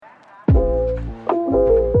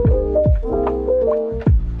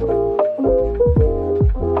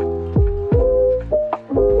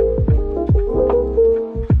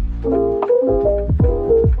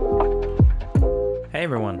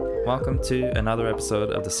welcome to another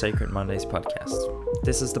episode of the Sacred Mondays podcast.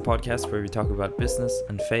 This is the podcast where we talk about business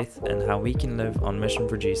and faith and how we can live on mission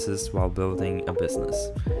for Jesus while building a business.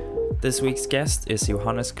 This week's guest is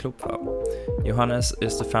Johannes Klupfel. Johannes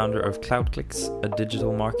is the founder of Klupfel, a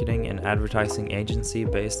digital marketing and advertising agency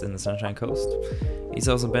based in the Sunshine Coast. He's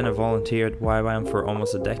also been a volunteer at YWAM for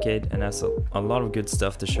almost a decade and has a lot of good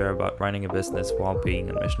stuff to share about running a business while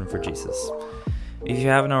being on mission for Jesus. If you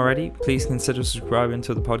haven't already, please consider subscribing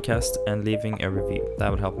to the podcast and leaving a review.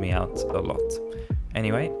 That would help me out a lot.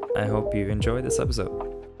 Anyway, I hope you enjoy this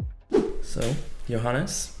episode. So,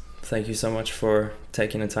 Johannes, thank you so much for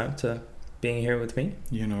taking the time to being here with me.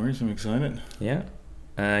 Yeah, no worries. I'm excited. Yeah.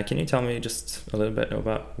 Can you tell me just a little bit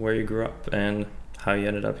about where you grew up and how you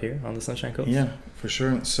ended up here on the Sunshine Coast? Yeah, for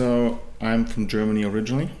sure. So I'm from Germany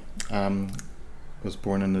originally. I was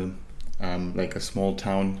born in a small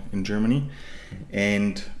town in Germany,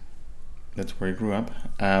 and that's where I grew up.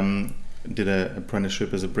 Did an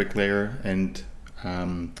apprenticeship as a bricklayer, and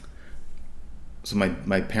so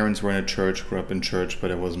my parents were in a church, grew up in church,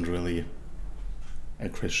 but I wasn't really a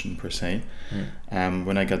Christian per se.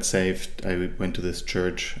 When I got saved, I went to this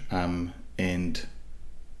church and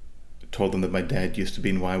told them that my dad used to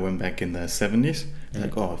be in YWAM back in the 70s.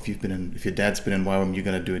 Like, oh, if your dad's been in YWAM, you're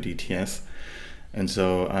gonna do a DTS. And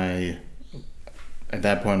so at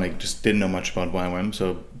that point, I just didn't know much about YWAM,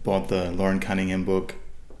 so bought the Lauren Cunningham book,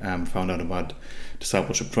 found out about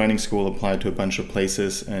discipleship training school, applied to a bunch of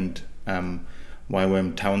places, and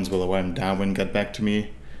YWAM Townsville or YWAM Darwin got back to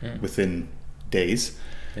me within days.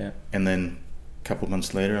 Yeah. And then a couple of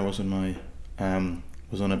months later, I was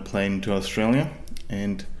on a plane to Australia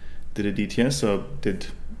and did a DTS. So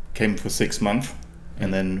came for 6 months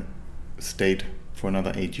and then stayed for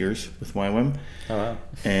another 8 years with YWAM. Oh, wow.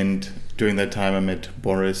 And during that time, I met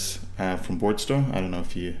Boris from Boardstore. I don't know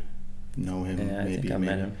if you know him. Yeah, I think I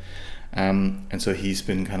met him. And so he's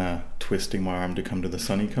been kind of twisting my arm to come to the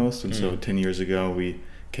sunny coast. And so 10 years ago, we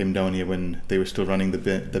came down here when they were still running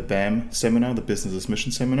the BAM seminar, the Business as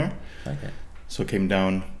Mission seminar. Okay. So came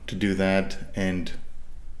down to do that and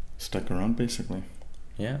stuck around basically.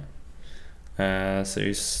 Yeah. So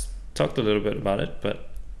you talked a little bit about it, but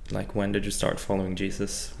like, when did you start following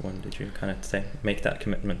Jesus? When did you kind of make that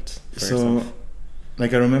commitment for yourself?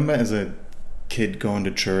 Like, I remember as a kid going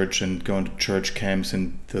to church and going to church camps,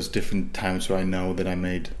 and those different times where I know that I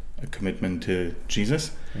made a commitment to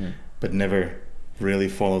Jesus, but never really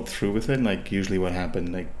followed through with it. Like, usually what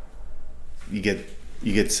happened, like, you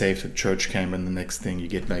get saved at church camp, and the next thing you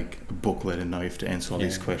get like a booklet, and now you have to answer all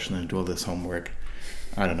these questions and do all this homework.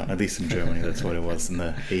 I don't know, at least in Germany, that's what it was in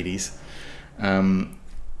the 80s.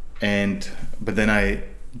 But then I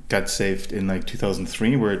got saved in like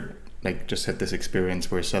 2003, where like just had this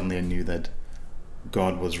experience where suddenly I knew that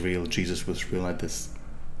God was real, Jesus was real. At this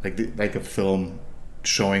like a film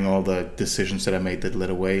showing all the decisions that I made that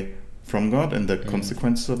led away from God and the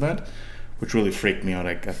consequences of that, which really freaked me out.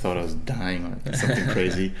 Like, I thought I was dying or something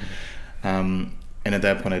crazy. And at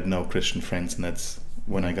that point I had no Christian friends, and that's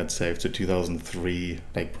when I got saved. So 2003,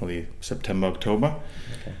 like probably September, October.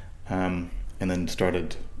 Okay. And then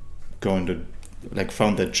started going to, like,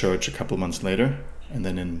 found that church a couple months later, and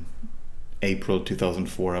then in April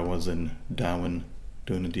 2004 I was in Darwin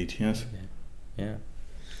doing a DTS. Yeah.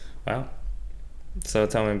 Wow. So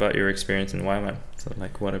tell me about your experience in YWAM. So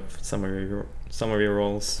like, what have some of your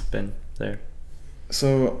roles been there?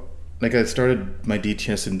 So like, I started my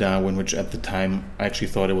DTS in Darwin, which at the time I actually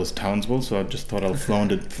thought it was Townsville, so I just thought I'll fly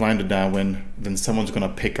into Darwin, then someone's gonna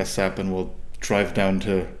pick us up and we'll drive down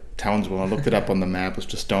to Townsville. I looked it up on the map, it was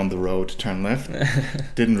just down the road, turn left.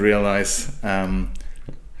 Didn't realize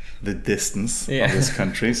the distance of this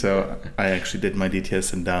country, so I actually did my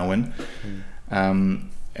DTS in Darwin.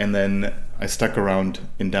 And then I stuck around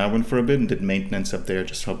in Darwin for a bit and did maintenance up there,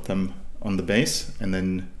 just helped them on the base. And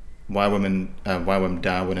then YWAM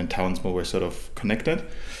Darwin and Townsville were sort of connected.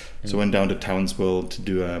 So I went down to Townsville to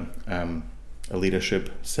do a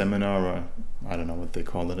leadership seminar, or I don't know what they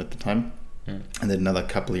called it at the time. And then another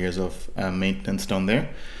couple of years of maintenance down there,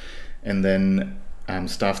 and then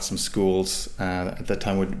staffed some schools. At that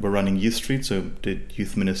time we're running Youth Street, so did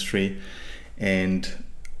youth ministry, and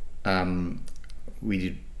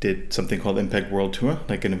we did something called Impact World Tour,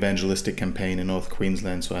 like an evangelistic campaign in North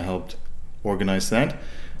Queensland, so I helped organize that.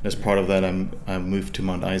 And as part of that, I moved to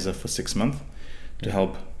Mount Isa for 6 months to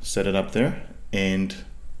help set it up there, and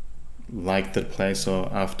liked that place. So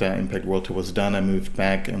after Impact World Tour was done, I moved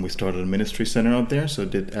back and we started a ministry center out there. So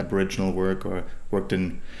did Aboriginal work, or worked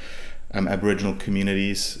in Aboriginal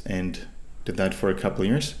communities, and did that for a couple of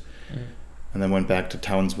years. and then went back to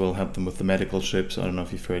Townsville, helped them with the medical ships. I don't know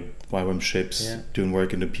if you've heard YWAM ships, doing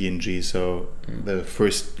work in the PNG. So the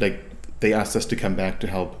first, they asked us to come back to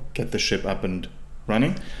help get the ship up and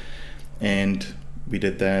running, and we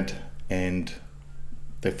did that. And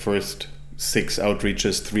the first 6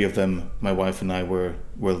 outreaches, 3 of them, my wife and I were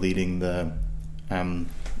leading the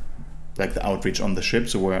the outreach on the ship.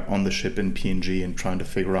 So we're on the ship in PNG and trying to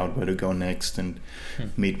figure out where to go next and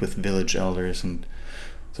meet with village elders, and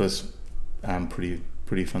so it's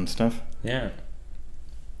pretty fun stuff. Yeah.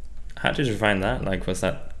 How did you find that? Like, was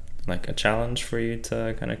that like a challenge for you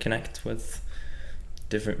to kind of connect with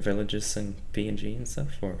different villages in PNG and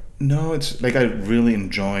stuff, or? No, it's like I really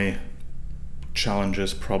enjoy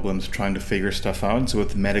challenges, problems, trying to figure stuff out. So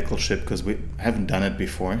with the medical ship, because we haven't done it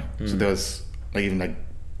before, so there was even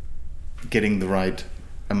getting the right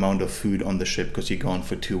amount of food on the ship, because you're gone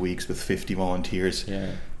for 2 weeks with 50 volunteers.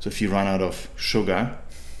 Yeah. So if you run out of sugar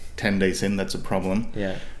 10 days in, that's a problem.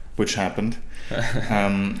 Yeah. Which happened.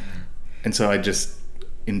 And so I just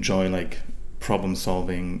enjoy problem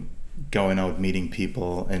solving, going out, meeting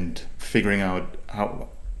people, and figuring out how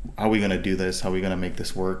are we going to do this, how are we going to make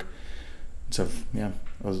this work. So yeah,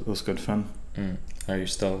 it was good fun. Are you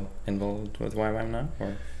still involved with YWAM now,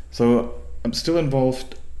 or? So I'm still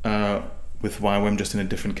involved with YWAM, just in a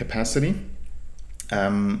different capacity.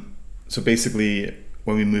 So basically,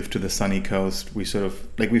 when we moved to the sunny coast, we sort of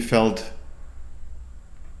we felt,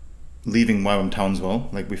 leaving YWAM Townsville,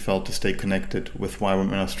 we felt to stay connected with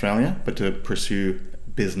YWAM in Australia, but to pursue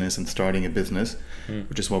business and starting a business,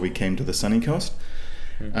 which is why we came to the sunny coast.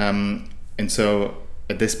 And so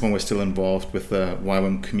at this point, we're still involved with the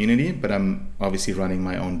YWAM community, but I'm obviously running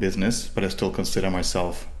my own business, but I still consider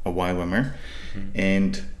myself a YWAMer.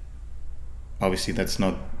 And obviously that's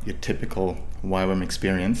not your typical YWAM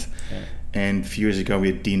experience. Yeah. And a few years ago, we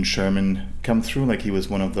had Dean Sherman come through. He was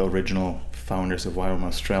one of the original founders of YWAM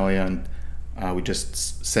Australia, and we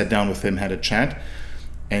just sat down with him, had a chat.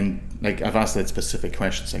 And I've asked that specific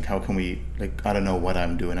questions, how can we, I don't know what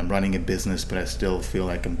I'm doing. I'm running a business, but I still feel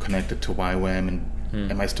like I'm connected to YWAM, and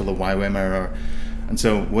am I still a YWAMer? And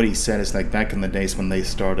so what he said is back in the days when they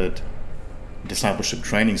started discipleship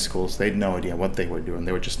training schools, they had no idea what they were doing.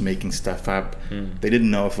 They were just making stuff up. They didn't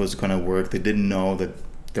know if it was going to work. They didn't know that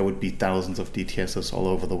there would be thousands of DTSs all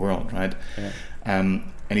over the world, right? Yeah. And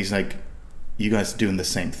he's you guys are doing the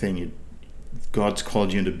same thing. God's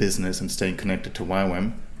called you into business and staying connected to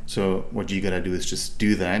YWAM. So what you got to do is just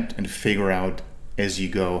do that and figure out as you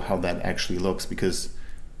go how that actually looks, because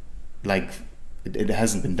it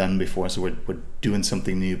hasn't been done before. So we're doing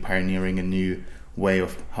something new, pioneering a new way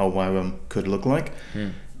of how YWAM could look like.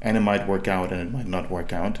 And it might work out and it might not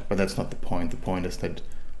work out, but that's not the point. The point is that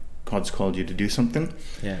God's called you to do something.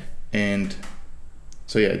 Yeah. And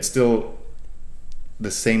so yeah, it's still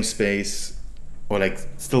the same space, or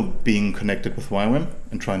still being connected with YWAM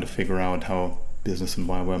and trying to figure out how business in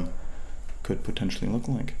YWAM could potentially look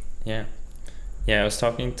like. Yeah. I was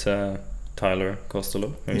talking to Tyler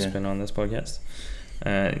Costello, who's been on this podcast.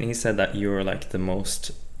 He said that you were the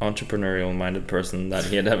most entrepreneurial minded person that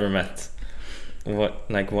he had ever met.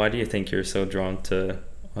 Why do you think you're so drawn to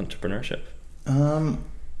entrepreneurship?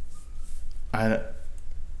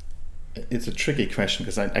 It's a tricky question,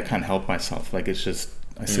 because I can't help myself. It's just,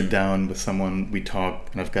 I sit down with someone, we talk,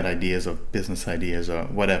 and I've got ideas of business ideas or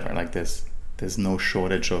whatever. There's no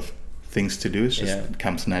shortage of things to do. It's just it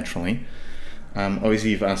comes naturally. Obviously,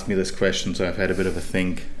 you've asked me this question, so I've had a bit of a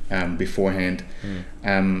think beforehand.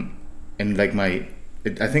 And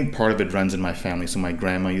I think part of it runs in my family. So my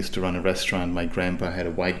grandma used to run a restaurant. My grandpa had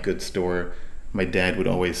a white goods store. My dad would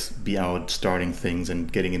always be out starting things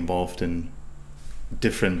and getting involved in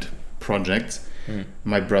different projects.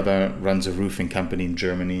 My brother runs a roofing company in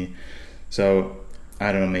Germany. So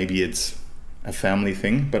I don't know, maybe it's a family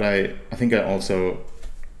thing, but I think I also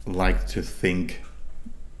like to think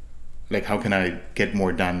how can I get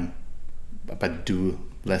more done but do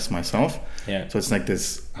less myself. So it's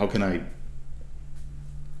this, how can I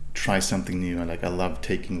try something new? I love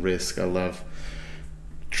taking risks. I love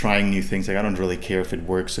trying new things. I don't really care if it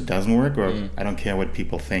works or doesn't work, or I don't care what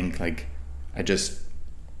people think.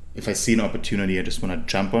 If I see an opportunity, I just want to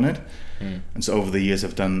jump on it. And so over the years,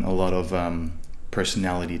 I've done a lot of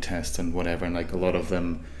personality tests and whatever, and a lot of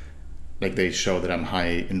them, they show that I'm high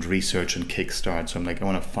in research and kickstart. So I'm I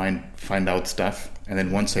want to find out stuff, and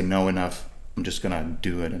then once I know enough, I'm just gonna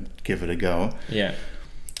do it and give it a go.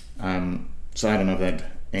 So I don't know if that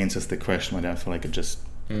answers the question, but I feel it just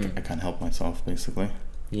I can't help myself, basically.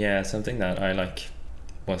 Yeah, something that I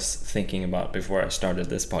was thinking about before I started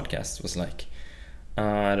this podcast was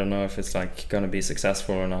I don't know if it's gonna be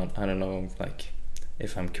successful or not. I don't know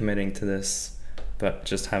if I'm committing to this, but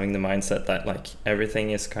just having the mindset that like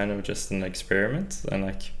everything is kind of just an experiment and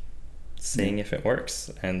like seeing if it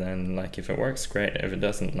works, and then like if it works, great. If it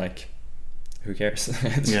doesn't, like who cares?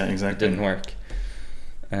 Yeah, exactly. It didn't work.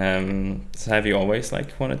 So have you always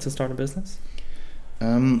like wanted to start a business?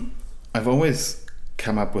 I've always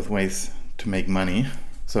come up with ways to make money.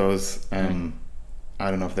 So I was, I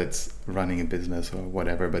don't know if that's running a business or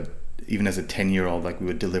whatever, but even as a 10-year-old, like we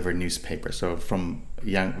would deliver newspapers. So from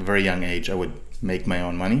very young age, I would make my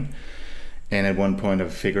own money. And at one point I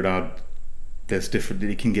figured out there's different,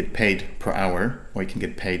 you can get paid per hour or you can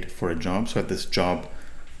get paid for a job. So at this job,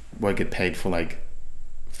 I get paid for like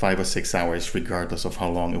 5 or 6 hours, regardless of how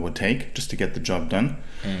long it would take just to get the job done.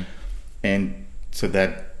 And so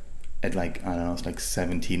that at like, I don't know, it's like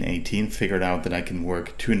 17, 18, figured out that I can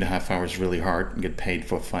work 2.5 hours really hard and get paid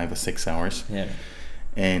for 5 or 6 hours. Yeah.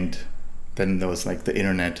 And then there was like the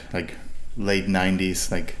internet, like late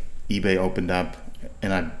 90s, like eBay opened up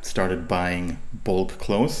and I started buying bulk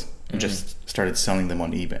clothes and just started selling them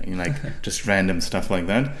on eBay, you know, like just random stuff like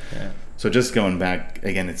that. Yeah. So just going back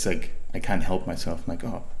again, it's like I can't help myself. I'm like,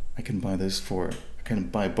 oh, I can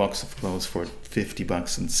buy a box of clothes for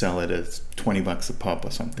 $50 and sell it as $20 a pop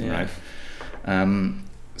or something, right?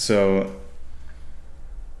 So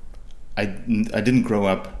I didn't grow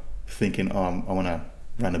up thinking, oh, I want to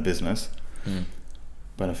run a business,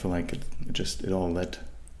 but I feel like it all led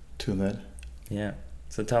to that. Yeah.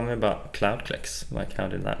 So tell me about CloudClicks. Like, how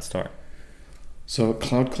did that start? So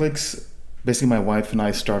CloudClicks, basically my wife and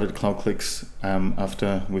I started CloudClicks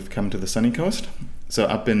after we've come to the sunny coast. So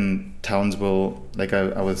up in Townsville, like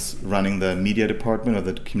I was running the media department or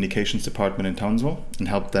the communications department in Townsville and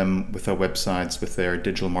helped them with their websites, with their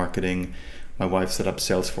digital marketing. My wife set up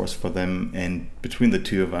Salesforce for them, and between the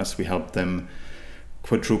two of us, we helped them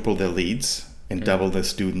quadruple their leads and double their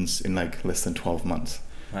students in like less than 12 months.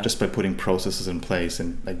 Wow. Just by putting processes in place.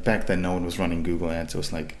 And like back then, no one was running Google Ads. It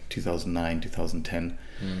was like 2009, 2010.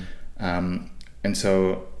 And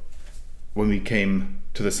so when we came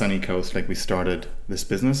to the sunny coast, like we started this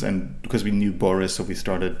business, and because we knew Boris, so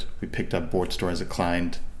we picked up Board Store as a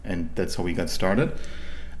client, and that's how we got started.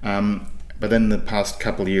 But then in the past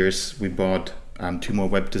couple years, we bought 2 more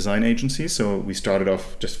web design agencies. So we started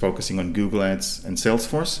off just focusing on Google Ads and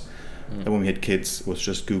Salesforce. And when we had kids, it was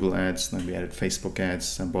just Google Ads. Then we added Facebook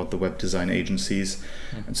Ads and bought the web design agencies.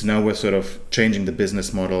 And so now we're sort of changing the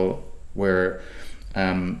business model where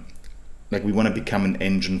like we want to become an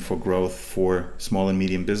engine for growth for small and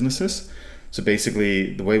medium businesses. So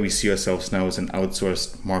basically the way we see ourselves now is an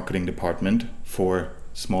outsourced marketing department for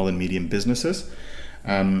small and medium businesses.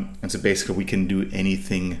 And so basically we can do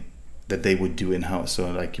anything that they would do in-house.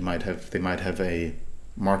 So like they might have a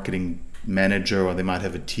marketing manager, or they might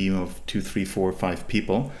have a team of 2, 3, 4, 5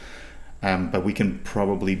 people. But we can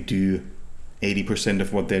probably do 80%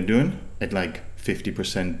 of what they're doing at like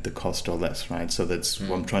 50% the cost or less, right? So that's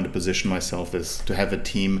what I'm trying to position myself, is to have a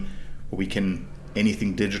team where we can,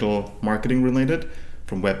 anything digital marketing related,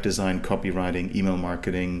 from web design, copywriting, email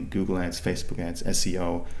marketing, Google Ads, Facebook Ads,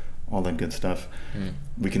 SEO, all that good stuff.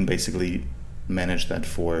 We can basically manage that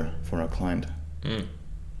for our client.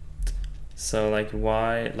 So like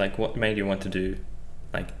why, like what made you want to do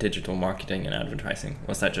like digital marketing and advertising?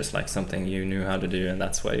 Was that just like something you knew how to do and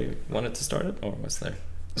that's why you wanted to start it, or was there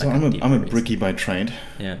like so I'm a brickie by trade.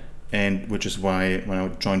 Yeah. And which is why when I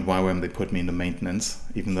joined YWAM, they put me into maintenance,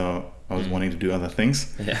 even though I was wanting to do other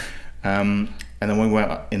things. Yeah. And then when we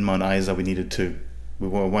were in Mount Isa, we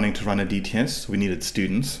were wanting to run a DTS, so we needed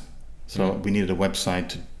students. So we needed a website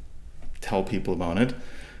to tell people about it.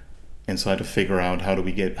 And so I had to figure out how do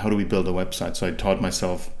we build a website. So I taught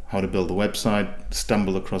myself how to build a website,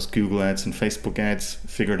 stumbled across Google Ads and Facebook Ads,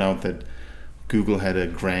 figured out that Google had a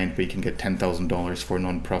grant where you can get $10,000 for a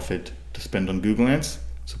nonprofit to spend on Google Ads.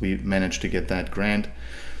 So we managed to get that grant.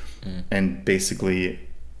 And basically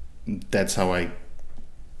that's how I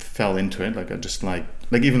fell into it. Like I just like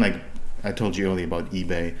even like I told you earlier about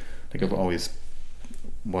eBay, like I've always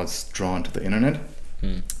was drawn to the internet.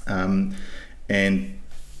 And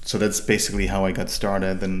so that's basically how I got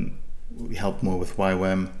started. Then we helped more with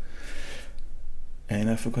YWAM. And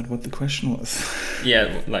I forgot what the question was.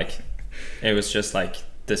 Yeah, like it was just like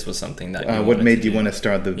this was something that what made you want to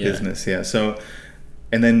start the business. Yeah. So,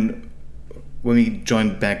 and then when we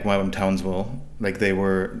joined back YWAM Townsville, like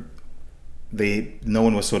no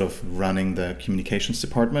one was sort of running the communications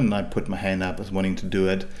department, and I put my hand up as wanting to do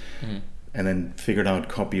it. And then figured out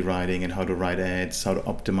copywriting and how to write ads, how to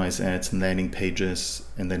optimize ads and landing pages,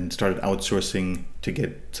 and then started outsourcing to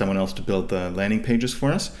get someone else to build the landing pages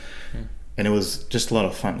for us. And it was just a lot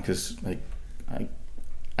of fun because like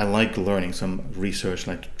I I like learning some research,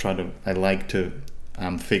 I like to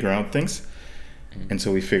figure out things. And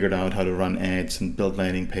so we figured out how to run ads and build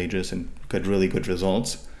landing pages and got really good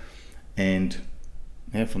results. And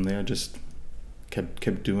yeah, from there just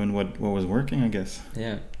kept doing what was working, I guess.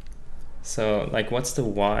 Yeah. So like, what's the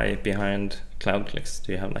why behind CloudClicks?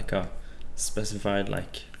 Do you have like a specified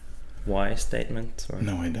like why statement? Or?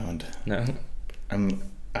 No, I don't. No. I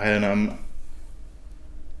don't know.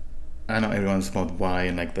 I know everyone's about why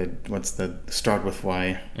and like what's the start with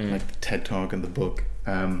why, like the TED Talk and the book.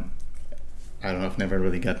 I don't know, I've never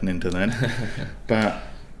really gotten into that. But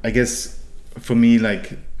I guess for me,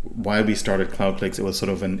 like why we started CloudClicks, it was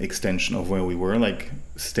sort of an extension of where we were, like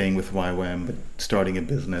staying with YWAM, but starting a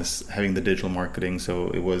business, having the digital marketing. So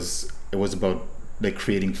it was about like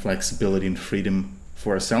creating flexibility and freedom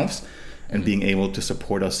for ourselves and being able to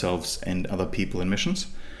support ourselves and other people in missions.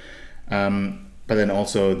 But then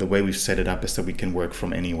also the way we've set it up is that we can work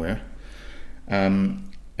from anywhere.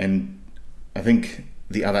 And I think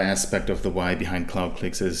the other aspect of the why behind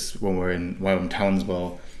CloudClicks is when we're in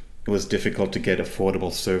Townsville, it was difficult to get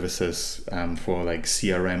affordable services for like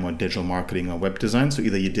CRM or digital marketing or web design. So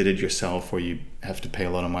either you did it yourself or you have to pay a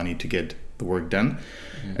lot of money to get the work done.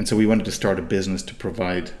 And so we wanted to start a business to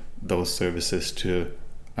provide those services to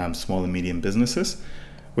small and medium businesses,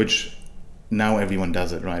 which now everyone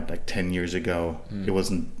does it, right? Like 10 years ago, it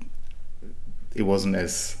wasn't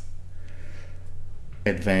as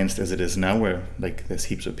advanced as it is now, where like there's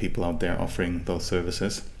heaps of people out there offering those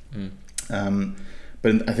services.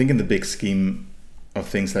 But I think in the big scheme of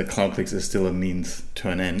things, like CloudClicks is still a means to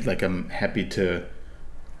an end. Like I'm happy to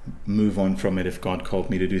move on from it if God called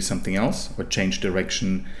me to do something else or change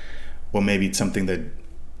direction, or maybe it's something that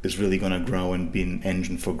is really going to grow and be an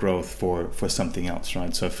engine for growth for something else,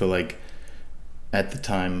 right? So I feel like at the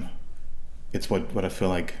time it's what I feel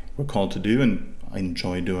like we're called to do and I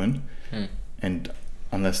enjoy doing. And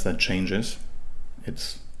unless that changes,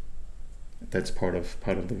 that's part of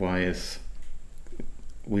the why is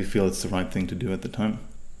we feel it's the right thing to do at the time.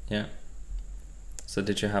 Yeah. So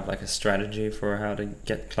did you have like a strategy for how to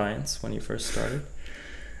get clients when you first started?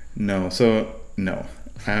 No.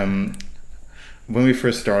 When we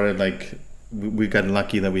first started, like we got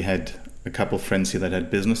lucky that we had a couple friends here that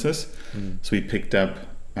had businesses. So we picked up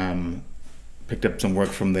some work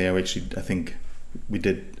from there. Actually, I think we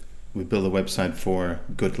built a website for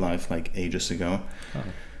Good Life like ages ago.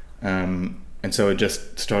 And so it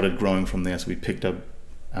just started growing from there. So we picked up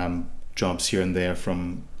jobs here and there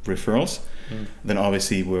from referrals. Then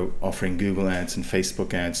obviously we're offering Google ads and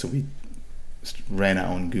Facebook ads. So we ran our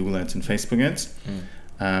own Google ads and Facebook ads.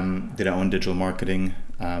 Did our own digital marketing,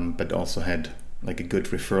 but also had like a good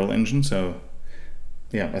referral engine. So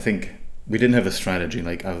yeah, I think we didn't have a strategy.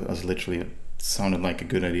 Like I was literally, it sounded like a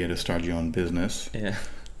good idea to start your own business. Yeah.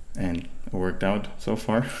 And it worked out so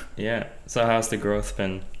far. Yeah. So how's the growth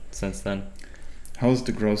been since then? How's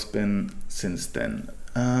the growth been since then?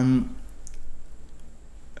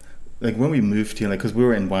 Like when we moved here, like because we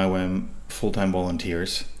were in YWAM full-time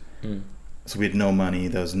volunteers, so we had no money.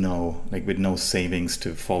 There was we had no savings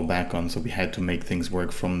to fall back on. So we had to make things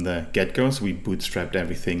work from the get-go. So we bootstrapped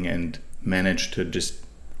everything and managed to just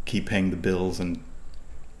keep paying the bills and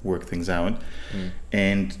work things out.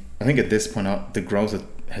 And I think at this point, the growth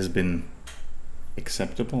has been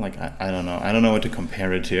acceptable. Like I don't know what to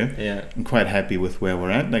compare it to. Yeah, I'm quite happy with where we're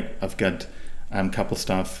at. Like I've got a couple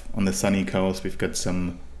staff on the sunny coast. We've got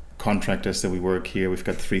some contractors that we work here. We've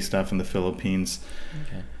got 3 staff in the Philippines.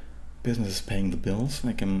 Okay. Business is paying the bills.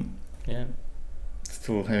 Like I'm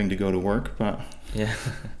still having to go to work, but yeah.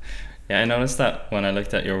 I noticed that when I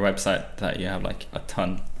looked at your website that you have like a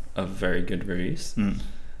ton of very good reviews.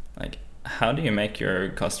 Like how do you make your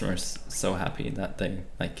customers so happy that they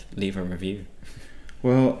like leave a review?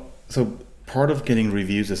 Well, so part of getting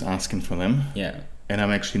reviews is asking for them. Yeah. And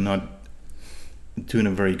I'm actually not doing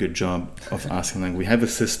a very good job of asking them. We have a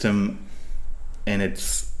system and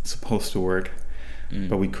it's supposed to work,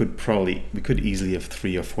 but we could easily have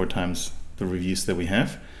 3 or 4 times the reviews that we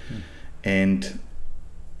have. And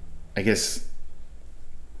I guess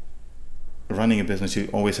running a business, you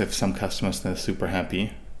always have some customers that are super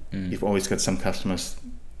happy. You've always got some customers,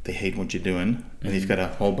 they hate what you're doing. And you've got a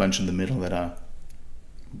whole bunch in the middle that are,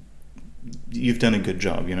 you've done a good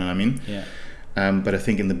job, you know what I mean? Yeah. But I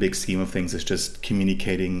think in the big scheme of things, it's just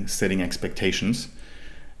communicating, setting expectations.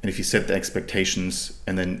 And if you set the expectations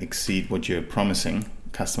and then exceed what you're promising,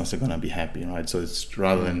 customers are going to be happy, right? So it's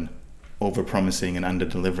rather than over-promising and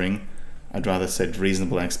under-delivering, I'd rather set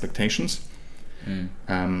reasonable expectations and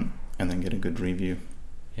then get a good review.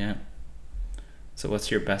 Yeah. So what's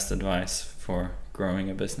your best advice for growing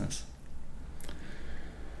a business?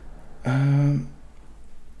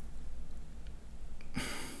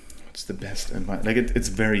 What's the best advice? Like it's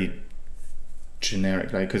very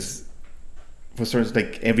generic, like, because for starters,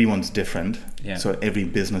 like, everyone's different. Yeah. So every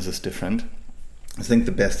business is different. I think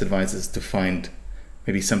the best advice is to find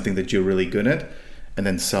maybe something that you're really good at and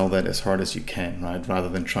then sell that as hard as you can, right? Rather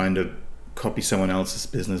than trying to copy someone else's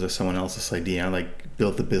business or someone else's idea, like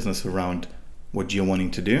build the business around what you're wanting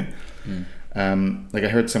to do. Like I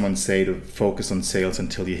heard someone say to focus on sales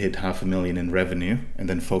until you hit $500,000 in revenue and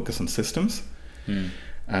then focus on systems.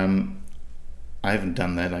 I haven't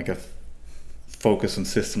done that. Like I've focused on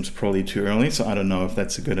systems probably too early, so I don't know if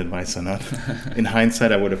that's a good advice or not. In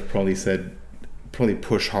hindsight, I would have probably said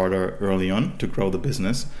push harder early on to grow the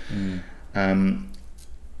business.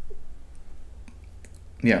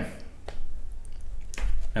 Yeah.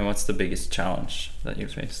 And what's the biggest challenge that you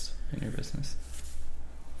faced in your business?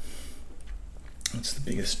 What's the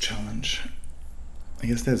biggest challenge? I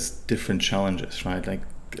guess there's different challenges, right? Like,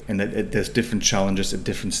 and there's different challenges at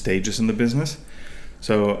different stages in the business.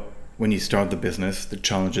 So when you start the business, the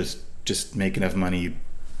challenge is just make enough money,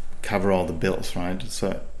 cover all the bills, right?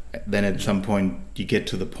 So then at some point you get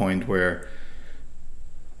to the point where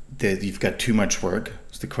you've got too much work.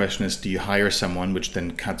 So the question is, do you hire someone, which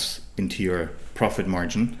then cuts into your profit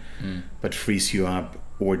margin, but frees you up,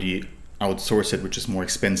 or do you outsource it, which is more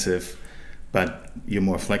expensive, but you're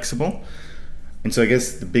more flexible? And so I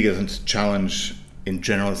guess the biggest challenge in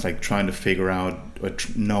general is like trying to figure out or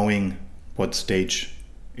knowing what stage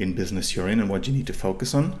in business you're in and what you need to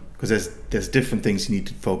focus on, because there's different things you need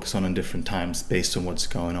to focus on different times based on what's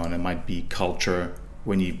going on. It might be culture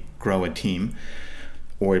when you grow a team,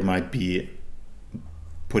 or it might be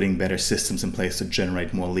putting better systems in place to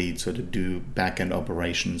generate more leads or to do back-end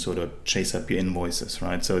operations or to chase up your invoices,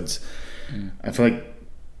 right? So it's I feel like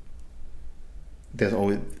there's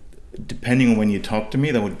always, depending on when you talk to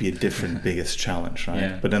me, that would be a different biggest challenge, right?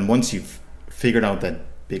 Yeah. But then once you've figured out that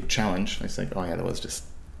big challenge, it's like, oh yeah, that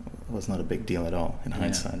was not a big deal at all in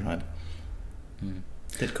hindsight, right?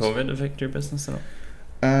 Did COVID affect your business at all?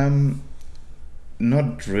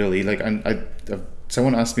 Not really. Like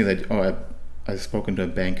someone asked me that. I've spoken to a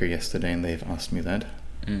banker yesterday, and they've asked me that,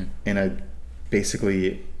 and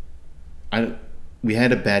we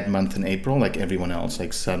had a bad month in April, like everyone else.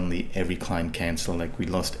 Like suddenly every client canceled. Like we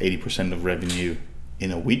lost 80% of revenue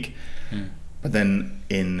in a week. But then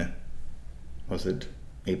was it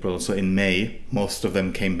April? So in May, most of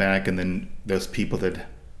them came back, and then those people that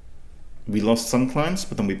we lost some clients,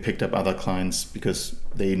 but then we picked up other clients because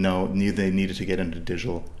they knew they needed to get into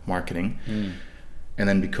digital marketing. And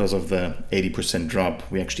then because of the 80% drop,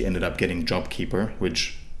 we actually ended up getting JobKeeper,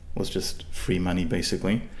 which was just free money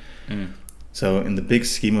basically. So in the big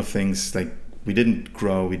scheme of things, like we didn't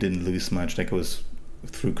grow, we didn't lose much. Like it was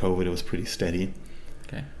through COVID, it was pretty steady.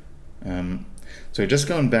 Okay. So just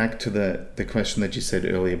going back to the question that you said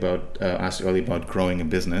asked earlier about growing a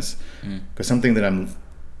business, because something that I'm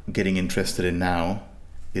getting interested in now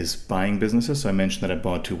is buying businesses. So I mentioned that I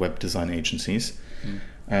bought 2 web design agencies.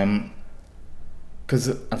 Because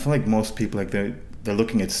I feel like most people, like they're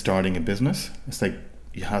looking at starting a business. It's like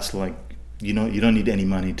you hustle, like you don't need any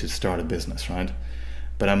money to start a business, right?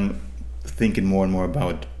 But I'm thinking more and more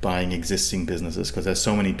about buying existing businesses, because there's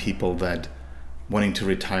so many people that wanting to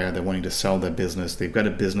retire, they're wanting to sell their business. They've got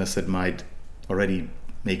a business that might already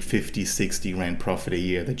make 50, 60 grand profit a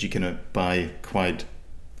year that you can buy quite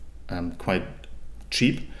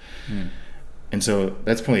cheap. And so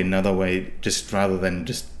that's probably another way, just rather than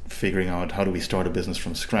just figuring out how do we start a business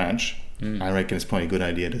from scratch. I reckon it's probably a good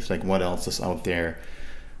idea to like, what else is out there?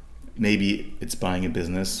 Maybe it's buying a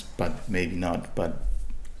business, but maybe not. But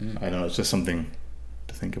I don't know, it's just something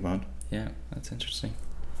to think about. Yeah, that's interesting.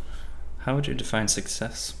 How would you define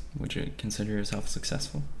success? Would you consider yourself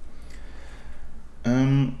successful?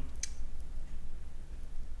 I'm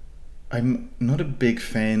not a big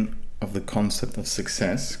fan of the concept of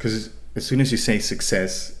success, because as soon as you say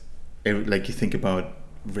success, like you think about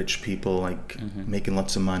rich people like making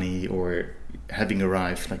lots of money or having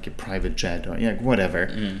arrived like a private jet or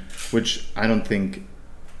whatever, which I don't think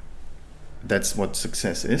that's what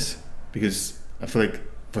success is, because I feel like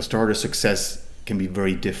for starters, success can be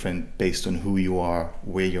very different based on who you are,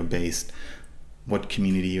 where you're based, what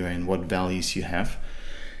community you're in, what values you have.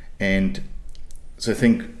 And so I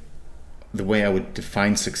think the way I would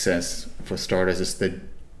define success for starters is that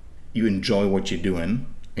you enjoy what you're doing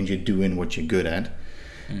and you're doing what you're good at.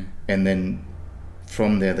 And then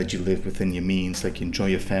from there, that you live within your means, like you enjoy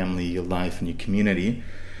your family, your life, and your community,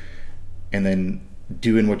 and then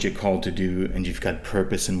doing what you're called to do, and you've got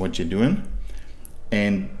purpose in what you're doing.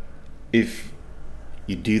 And if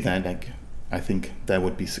you do that, like I think that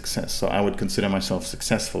would be success. So I would consider myself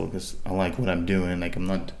successful because I like what I'm doing. Like, I'm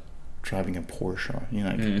not driving a Porsche or, you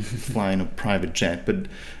know, like flying a private jet, but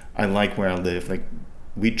I like where I live. Like,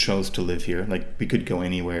 we chose to live here. Like, we could go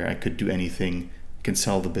anywhere. I could do anything. I can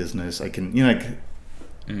sell the business. I can, you know, like,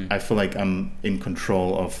 I feel like I'm in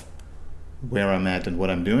control of where I'm at and what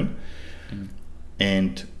I'm doing.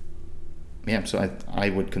 And yeah, so I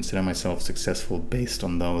would consider myself successful based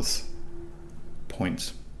on those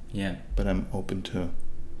points. Yeah. But I'm open to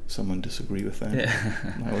someone disagree with that.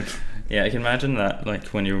 Yeah. Yeah, I can imagine that, like,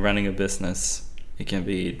 when you're running a business, it can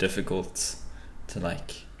be difficult to,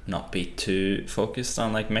 like, not be too focused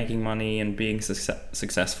on, like, making money and being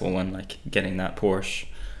successful and, like, getting that Porsche.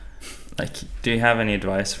 Like, do you have any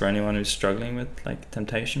advice for anyone who's struggling with, like,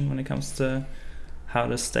 temptation when it comes to how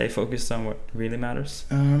to stay focused on what really matters?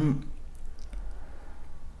 Well,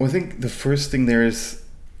 I think the first thing there is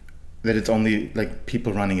that it's only, like,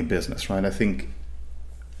 people running a business, right? I think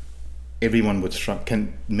everyone would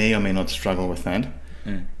may or may not struggle with that.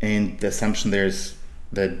 And the assumption there is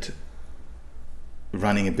that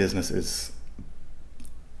running a business is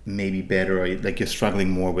maybe better, or, like, you're struggling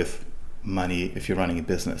more with money if you're running a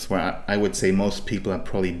business, where I would say most people are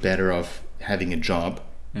probably better off having a job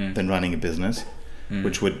than running a business,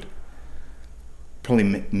 which would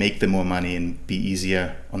probably make them more money and be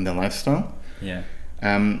easier on their lifestyle. Yeah.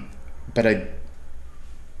 But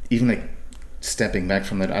even like stepping back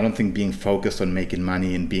from that, I don't think being focused on making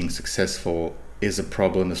money and being successful is a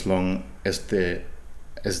problem as long as the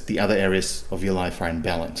other areas of your life are in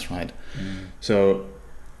balance, right? So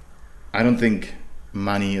I don't think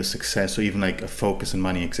money or success, or even like a focus on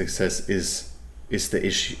money and success is the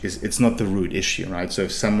issue. It's not the root issue, right? So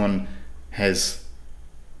if someone has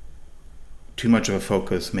too much of a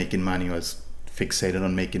focus making money, or is fixated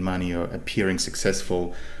on making money or appearing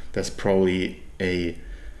successful, that's probably like,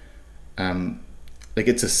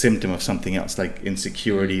 it's a symptom of something else, like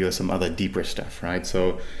insecurity or some other deeper stuff, right?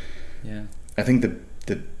 So yeah, I think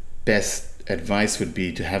the best advice would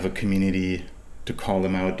be to have a community to call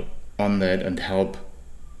them out on that and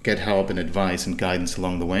get help and advice and guidance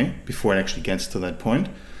along the way before it actually gets to that point.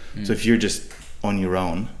 So if you're just on your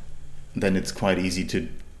own, then it's quite easy to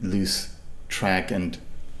lose track and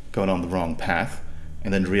go down the wrong path,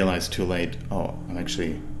 and then realize too late, oh, I'm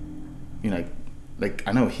actually, you know, like,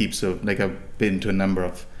 I know heaps of, like, I've been to a number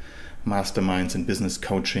of masterminds and business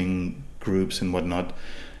coaching groups and whatnot,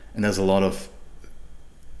 and there's a lot of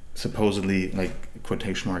supposedly, like,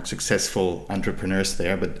 quotation mark, successful entrepreneurs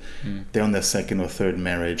there, but they're on their second or third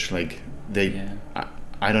marriage. Like,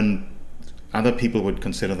 other people would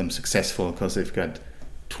consider them successful because they've got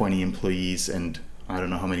 20 employees and I don't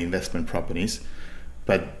know how many investment properties,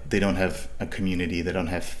 but they don't have a community, they don't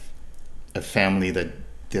have a family that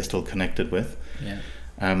they're still connected with.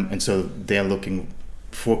 And so they're looking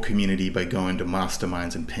for community by going to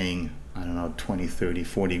masterminds and paying, I don't know, 20, 30,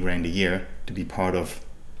 40 grand a year to be part of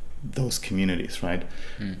those communities, right?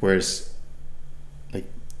 Whereas, like,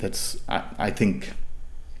 that's, I think,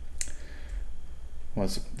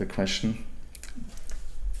 what's the question?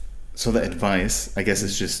 So the advice, I guess,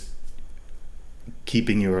 is just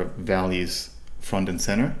keeping your values front and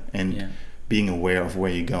center, and being aware of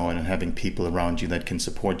where you're going, and having people around you that can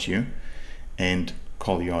support you and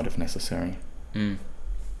call you out if necessary.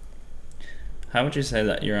 How would you say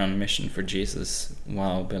that you're on a mission for Jesus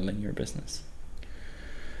while building your business?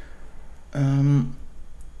 I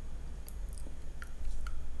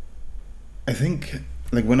think,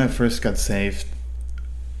 like, when I first got saved,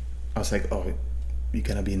 I was like, oh, you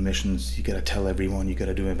gotta be in missions, you gotta tell everyone, you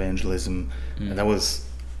gotta do evangelism. And that was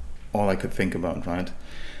all I could think about, right?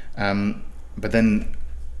 But then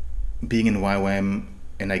being in YWAM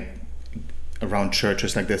and, like, around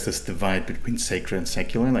churches, like, there's this divide between sacred and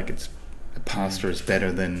secular. Like, it's a pastor is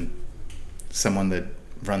better than someone that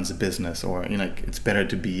runs a business, or, you know, like, it's better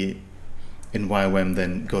to be in YWAM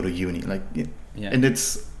than go to uni. Like, and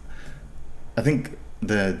it's, I think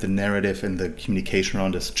the narrative and the communication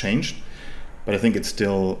around us changed, but I think there's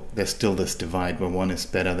still this divide where one is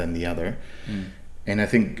better than the other. And I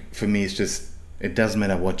think for me, it's just, it doesn't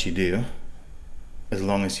matter what you do, as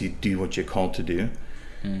long as you do what you're called to do.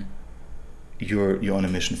 You're on a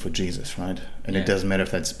mission for Jesus, right? And it doesn't matter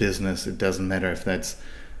if that's business, it doesn't matter if that's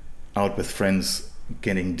out with friends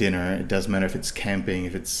getting dinner, it doesn't matter if it's camping,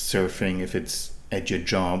 if it's surfing, if it's at your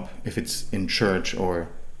job, if it's in church or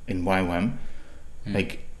in YWAM.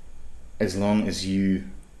 Like, as long as you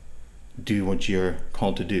do what you're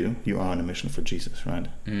called to do, you are on a mission for Jesus, right?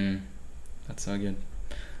 That's so good.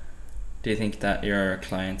 Do you think that your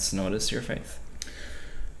clients notice your faith?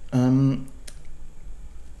 I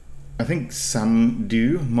I think some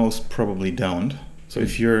do, most probably don't. So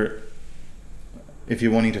if you're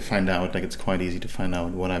wanting to find out, like, it's quite easy to find out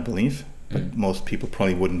what I believe, but most people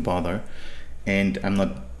probably wouldn't bother. And I'm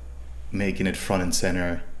not making it front and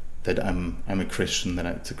center that I'm a Christian, that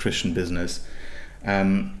it's a Christian business.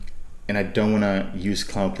 And I don't want to use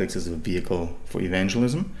CloudClicks as a vehicle for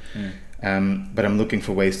evangelism. But I'm looking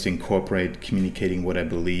for ways to incorporate communicating what I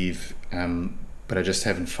believe, but I just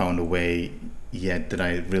haven't found a way yet that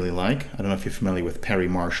I really like. I don't know if you're familiar with Perry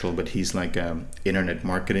Marshall, but he's like an internet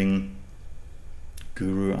marketing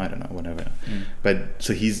guru, I don't know, whatever. But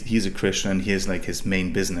so he's a Christian, and he has like his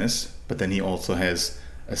main business, but then he also has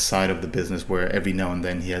a side of the business where every now and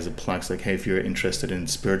then he has a plug like, hey, if you're interested in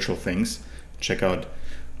spiritual things, check out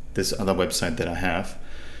this other website that I have.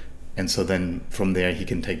 And so then from there he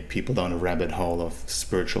can take people down a rabbit hole of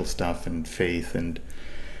spiritual stuff and faith, and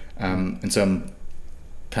so I'm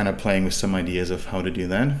kind of playing with some ideas of how to do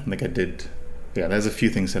that. Like I did, there's a few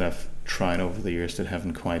things that I've tried over the years that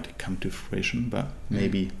haven't quite come to fruition, but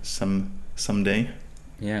maybe someday.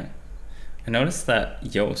 Yeah, I noticed that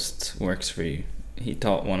Joost works for you. He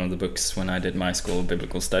taught one of the books when I did my school of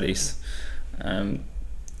biblical studies.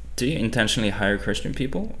 Do you intentionally hire Christian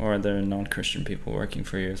people, or are there non-Christian people working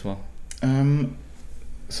for you as well?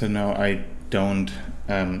 So no, I don't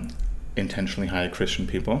intentionally hire Christian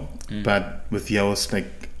people. But with Joost,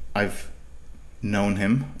 like, I've known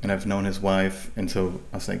him and I've known his wife, and so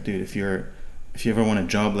I was like, dude, if you ever want a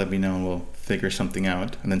job, let me know and we'll figure something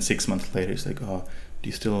out. And then 6 months later, he's like, oh, do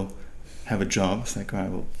you still have a job? It's like, all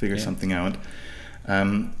right, we'll figure something out.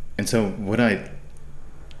 And so what I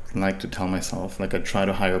like to tell myself, like, I try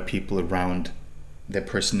to hire people around their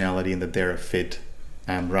personality and that they're a fit,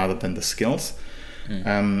 rather than the skills.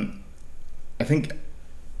 I think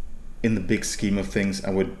in the big scheme of things, I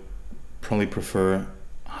would probably prefer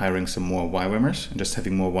hiring some more YWAMers and just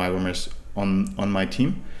having more YWAMers on my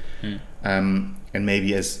team. And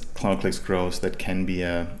maybe as CloudClicks grows, that can be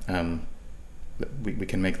we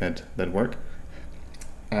can make that work.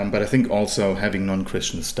 But I think also having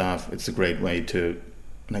non-Christian staff, it's a great way to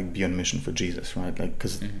like be on mission for Jesus, right? Like,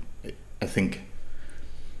 because I think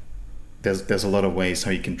there's a lot of ways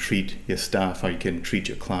how you can treat your staff, how you can treat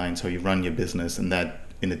your clients, how you run your business, and that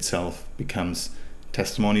in itself becomes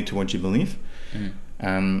testimony to what you believe.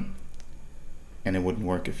 And it wouldn't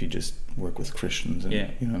work if you just work with Christians. And, you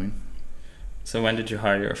know what I mean? So when did you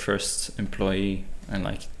hire your first employee, and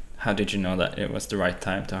like how did you know that it was the right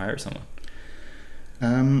time to hire someone?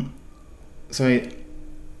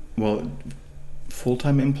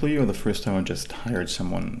 Full-time employee, or the first time I just hired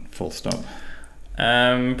someone full stop?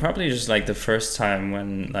 Probably just like the first time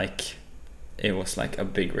when like it was like a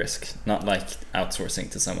big risk, not like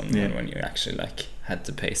outsourcing to someone, when you actually like had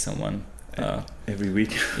to pay someone every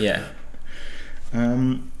week.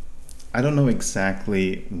 I don't know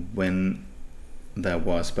exactly when that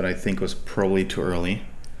was, but I think it was probably too early,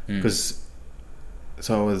 because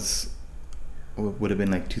would have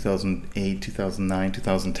been like 2008, 2009,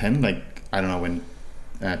 2010. Like, I don't know, when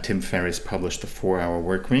Tim Ferriss published the 4-Hour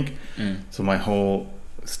Work Week. So my whole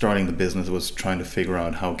starting the business was trying to figure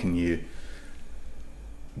out how can you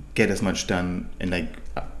get as much done and like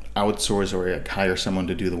outsource or like hire someone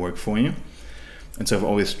to do the work for you. And so I've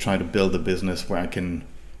always tried to build a business where I can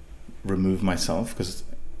remove myself, because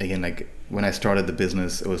again, like when I started the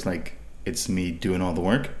business, it was like, it's me doing all the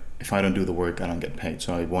work. If I don't do the work, I don't get paid.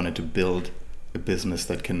 So I wanted to build a business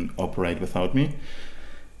that can operate without me.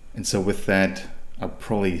 And so with that, I'll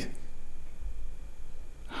probably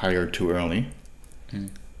hire too early.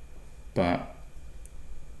 But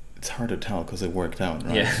it's hard to tell because it worked out,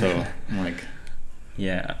 right? So I'm like...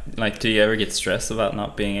 Like, do you ever get stressed about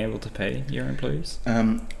not being able to pay your employees?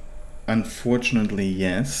 Unfortunately,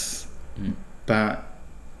 yes. But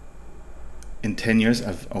in 10 years,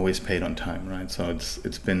 I've always paid on time, right? So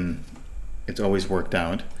it's always worked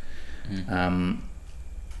out.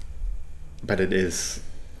 But it is,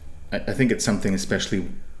 I think it's something, especially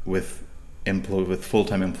with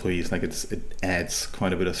full-time employees, like it adds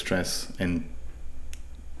quite a bit of stress and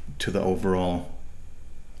to the overall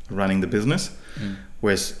running the business.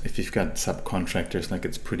 Whereas if you've got subcontractors, like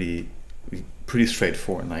it's pretty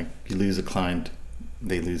straightforward. Like, you lose a client,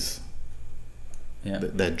 they lose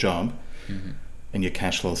their job, and your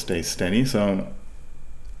cash flow stays steady. So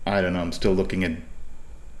I don't know, I'm still looking at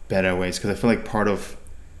better ways, because I feel like part of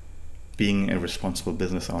being a responsible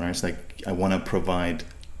business owner is like, I want to provide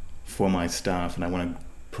for my staff, and I want to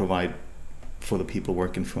provide for the people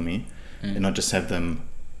working for me, and not just have them,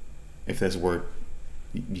 if there's work,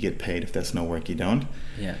 you get paid. If there's no work, you don't.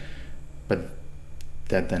 But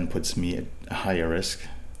that then puts me at a higher risk.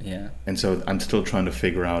 Yeah. And so I'm still trying to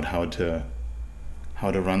figure out how to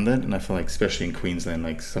run that. And I feel like, especially in Queensland,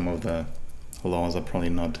 like some of the laws are probably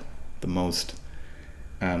not the most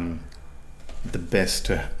the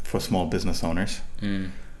best for small business owners.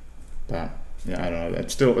 But yeah, I don't know.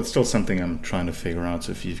 It's still something I'm trying to figure out.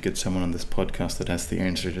 So if you get someone on this podcast that has the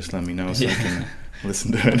answer, just let me know so I can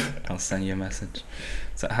listen to it. I'll send you a message.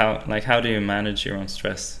 So how do you manage your own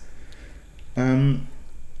stress? Again,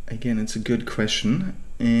 it's a good question,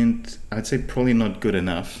 and I'd say probably not good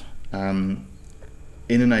enough. In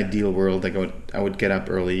an ideal world, like I would get up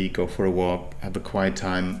early, go for a walk, have a quiet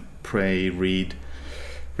time, pray, read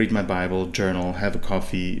my Bible, journal, have a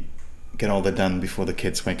coffee, get all that done before the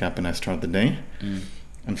kids wake up and I start the day.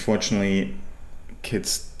 Unfortunately,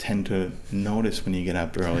 kids tend to notice when you get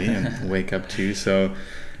up early and wake up too. So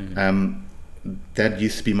that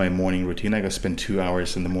used to be my morning routine. I go spend 2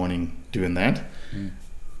 hours in the morning doing that.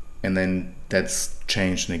 And then that's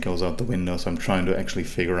changed and it goes out the window. So I'm trying to actually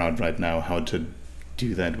figure out right now how to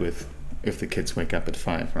do that if the kids wake up at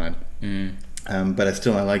 5, right? But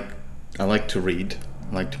I like to read.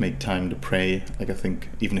 I like to make time to pray. Like I think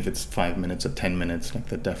even if it's 5 minutes or 10 minutes, like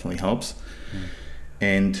that definitely helps.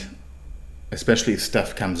 And especially if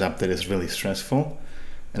stuff comes up that is really stressful,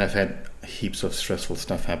 and I've had heaps of stressful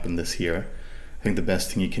stuff happen this year, I think the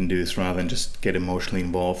best thing you can do is, rather than just get emotionally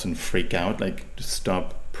involved and freak out, like just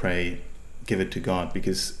stop, pray, give it to God,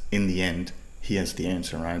 because in the end he has the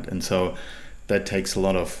answer, right? And so that takes a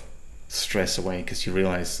lot of stress away, because you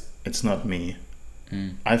realize it's not me.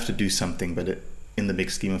 I have to do something, but in the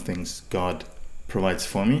big scheme of things, God provides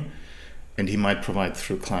for me, and he might provide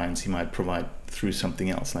through clients, he might provide through something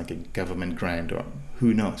else, like a government grant, or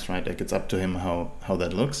who knows, right? Like it's up to him how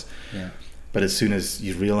that looks. But as soon as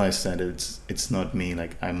you realize that it's not me,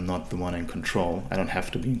 like I'm not the one in control, I don't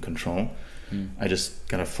have to be in control, I just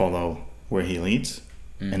gotta follow where he leads,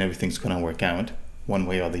 and everything's gonna work out one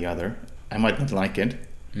way or the other. I might not like it,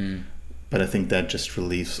 but I think that just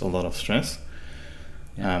relieves a lot of stress.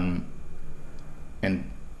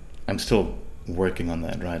 And I'm still working on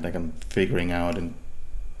that, right? Like I'm figuring out, and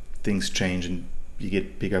things change and you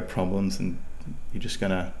get bigger problems, and you're just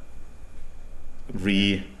gonna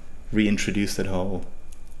reintroduce that whole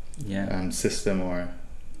system. Or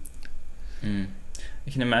I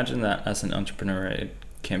can imagine that as an entrepreneur it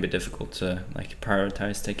can be difficult to like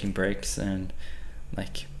prioritize taking breaks and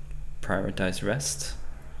like prioritize rest.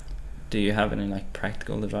 Do you have any like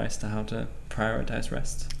practical advice to how to prioritize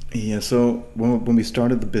rest? Yeah, so when we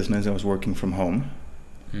started the business, I was working from home.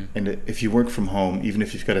 And if you work from home, even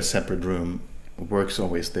if you've got a separate room, work's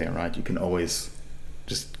always there, right? You can always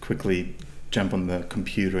just quickly jump on the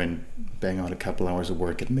computer and bang out a couple hours of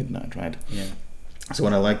work at midnight, right? So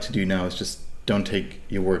what I like to do now is just don't take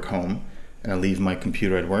your work home, and I leave my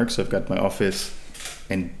computer at work. So I've got my office,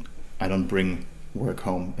 and I don't bring work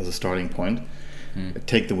home as a starting point. I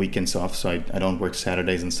take the weekends off, so I don't work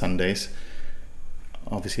Saturdays and Sundays.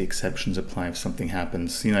 Obviously exceptions apply if something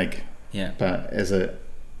happens, but as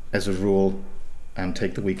a rule,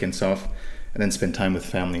 take the weekends off and then spend time with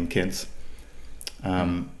family and kids.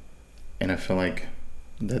 And I feel like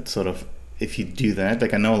that sort of, if you do that,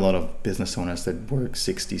 like I know a lot of business owners that work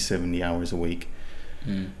 60, 70 hours a week,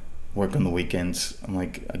 work on the weekends. I'm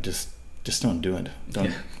like, I just don't do it.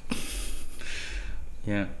 Don't.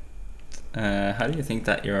 How do you think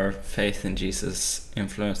that your faith in Jesus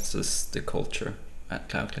influences the culture at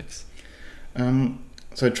CloudClicks?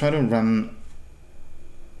 So I try to run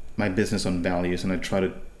my business on values, and I try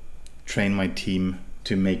to train my team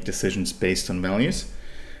to make decisions based on values.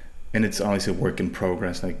 And it's always a work in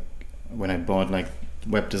progress. Like when I bought like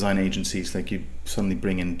web design agencies, like you suddenly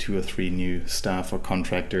bring in 2 or 3 new staff or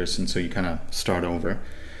contractors, and so you kind of start over.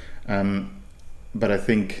 But I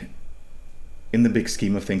think in the big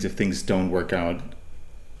scheme of things, if things don't work out,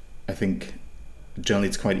 I think generally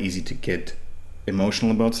it's quite easy to get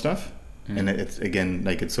emotional about stuff. And it's again,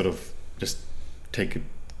 like it's sort of just take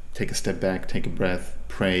a step back, take a breath,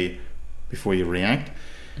 pray before you react.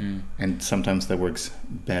 And sometimes that works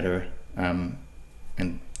better, and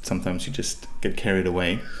sometimes you just get carried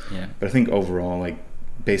away. But I think overall, like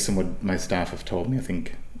based on what my staff have told me, I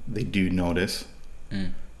think they do notice,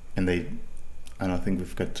 and I think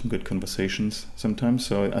we've got some good conversations sometimes.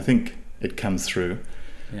 So I think it comes through.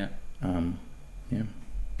 Do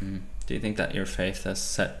you think that your faith has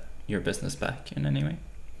set your business back in any way?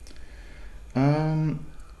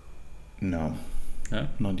 No,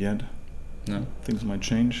 not yet. No, things might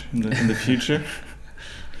change in the future.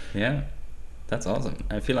 That's awesome.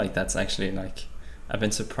 I feel like that's actually like, I've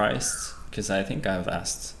been surprised, because I think I've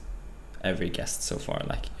asked every guest so far,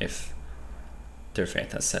 like if their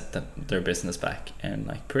faith has set their business back, and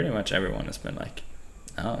like pretty much everyone has been like,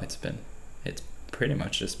 oh, it's pretty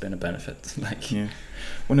much just been a benefit. Like, yeah.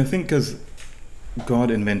 When I think, because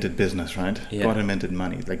God invented business, right? Yeah. God invented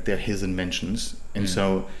money. Like, they're his inventions. And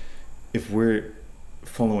so if we're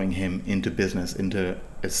following him into business, into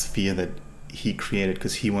a sphere that he created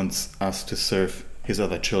because he wants us to serve his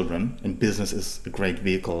other children, and business is a great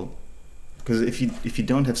vehicle. Because if you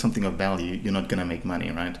don't have something of value, you're not going to make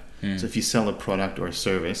money, right? So if you sell a product or a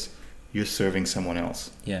service, you're serving someone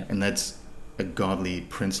else. Yeah. And that's a godly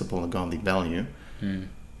principle, a godly value.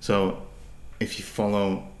 So if you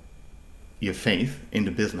follow your faith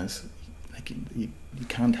into business, like you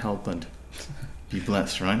can't help but be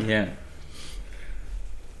blessed, right? Yeah.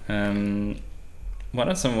 What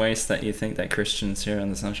are some ways that you think that Christians here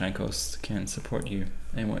on the Sunshine Coast can support you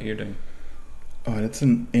in what you're doing? Oh, that's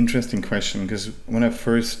an interesting question, because when I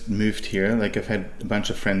first moved here, like, I've had a bunch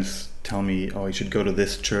of friends tell me, oh, you should go to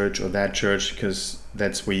this church or that church because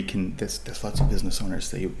that's where you can, there's lots of business owners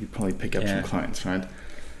that you probably pick up some clients, right?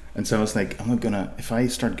 And so I was like, I'm not gonna, if I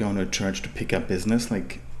start going to a church to pick up business,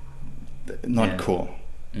 like, not cool.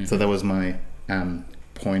 So that was my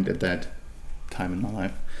point at that time in my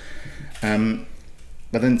life.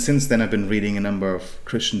 But then since then, I've been reading a number of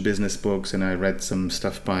Christian business books, and I read some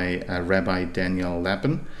stuff by Rabbi Daniel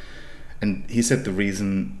Lapin. And he said the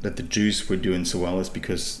reason that the Jews were doing so well is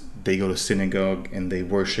because they go to synagogue and they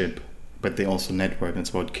worship, but they also network. And it's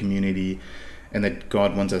about community, and that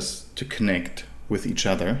God wants us to connect with each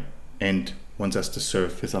other and wants us to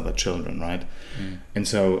serve his other children, right? And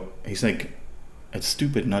so he's like, it's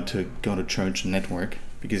stupid not to go to church and network,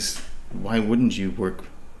 because why wouldn't you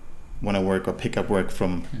want to work or pick up work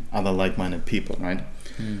from other like-minded people, right?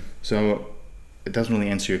 So it doesn't really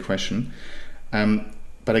answer your question.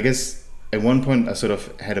 But I guess at one point I sort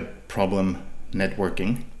of had a problem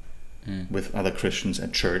networking with other Christians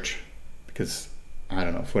at church, because, I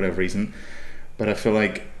don't know, for whatever reason. But I feel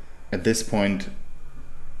like at this point,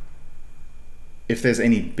 if there's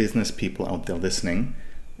any business people out there listening,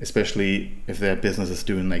 especially if their business is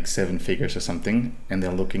doing like 7 figures or something, and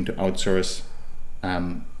they're looking to outsource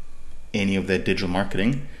any of their digital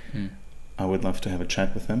marketing, I would love to have a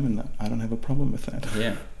chat with them, and I don't have a problem with that.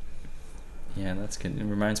 Yeah, that's good. It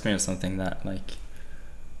reminds me of something that, like,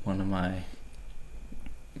 one of my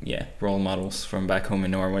role models from back home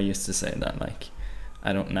in Norway used to say, that like,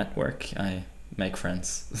 I don't network, I make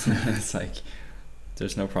friends. It's like,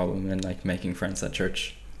 there's no problem in like making friends at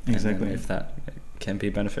church. Exactly. And if that can be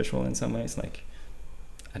beneficial in some ways, like,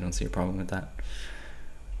 I don't see a problem with that.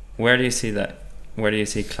 Where do you see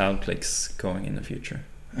CloudClicks going in the future?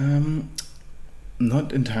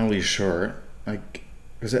 Not entirely sure. Like,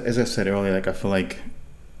 as I said earlier, like, I feel like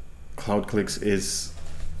CloudClicks is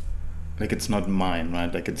like, it's not mine,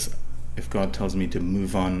 right? Like, it's, if God tells me to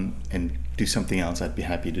move on and do something else, I'd be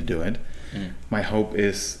happy to do it. My hope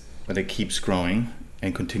is that it keeps growing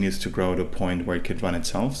and continues to grow to a point where it could run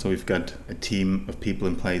itself. So we've got a team of people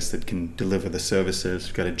in place that can deliver the services.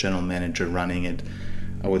 We've got a general manager running it.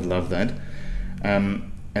 I would love that.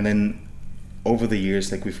 And then over the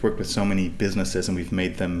years, like, we've worked with so many businesses and we've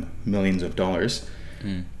made them millions of dollars.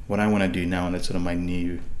 What I want to do now, and that's sort of my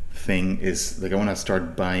new thing, is like, I want to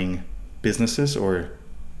start buying businesses or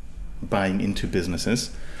buying into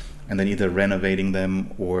businesses, and then either renovating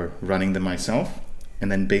them or running them myself,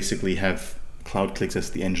 and then basically have CloudClicks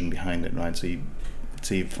as the engine behind it, right? So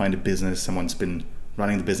you find a business, someone's been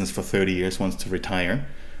running the business for 30 years, wants to retire.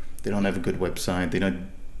 They don't have a good website, they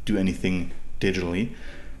don't do anything digitally,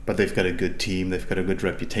 but they've got a good team, they've got a good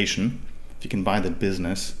reputation. If you can buy the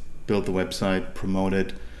business, build the website, promote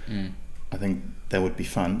it, I think that would be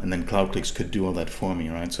fun. And then CloudClicks could do all that for me,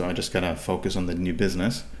 right? So I just gotta focus on the new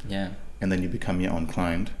business, and then you become your own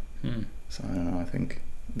client. So I don't know, I think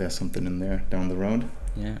there's something in there down the road.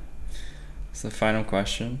 So the final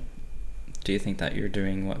question, do you think that you're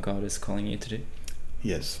doing what God is calling you to do?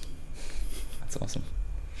 Yes. That's awesome.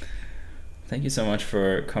 Thank you so much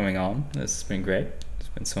for coming on. This has been great. There's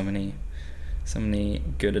been so many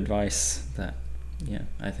good advice that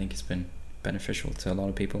I think has been beneficial to a lot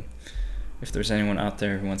of people. If there's anyone out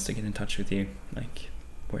there who wants to get in touch with you, like,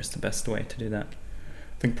 where's the best way to do that?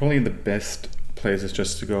 I think probably the best place is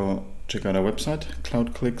just to go check out our website,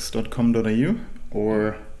 cloudclicks.com.au,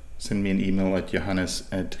 or send me an email at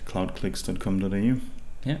johannes@cloudclicks.com.au.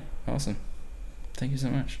 Yeah, awesome. Thank you so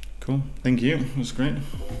much. Cool. Thank you. It was great.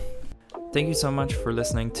 Thank you so much for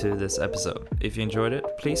listening to this episode. If you enjoyed it,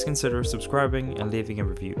 please consider subscribing and leaving a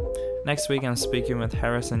review. Next week I'm speaking with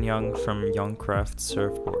Harrison Young from Youngcraft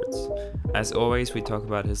Surfboards. As always, we talk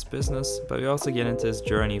about his business, but we also get into his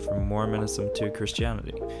journey from Mormonism to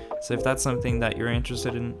Christianity. So if that's something that you're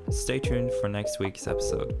interested in, stay tuned for next week's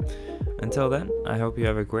episode. Until then, I hope you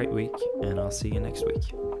have a great week, and I'll see you next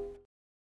week.